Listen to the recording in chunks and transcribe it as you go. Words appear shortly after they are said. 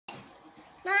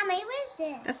Mommy, what is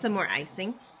this? That's some more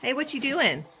icing. Hey, what you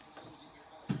doing?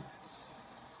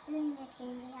 Building a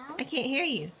candy house. I can't hear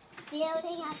you.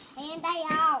 Building a candy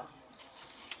house.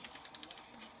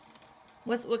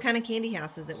 What kind of candy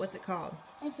house is it? What's it called?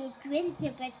 It's a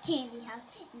gingerbread candy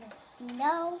house. And a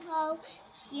snow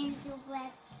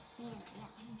gingerbread candy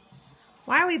house.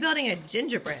 Why are we building a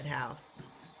gingerbread house?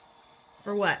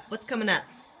 For what? What's coming up?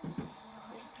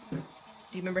 Christmas.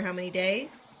 Do you remember how many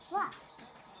days? What?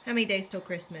 How many days till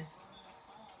Christmas?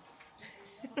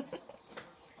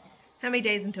 How many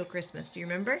days until Christmas? Do you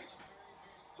remember?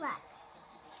 What?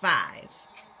 5.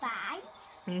 5?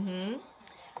 Mm-hmm.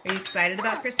 Are you excited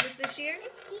about Christmas this year?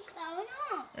 This keeps going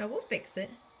on. Oh, we'll fix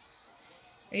it.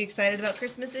 Are you excited about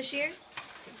Christmas this year?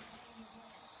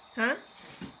 Huh?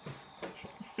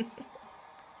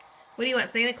 What do you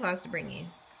want Santa Claus to bring you?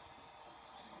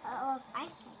 Ice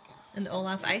maker. An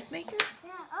Olaf ice maker?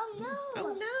 Yeah. Oh no.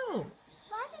 Oh no.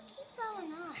 Why does it keep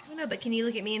going on? I don't know, but can you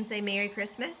look at me and say Merry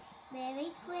Christmas? Merry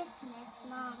Christmas,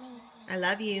 Mommy. I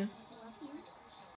love you.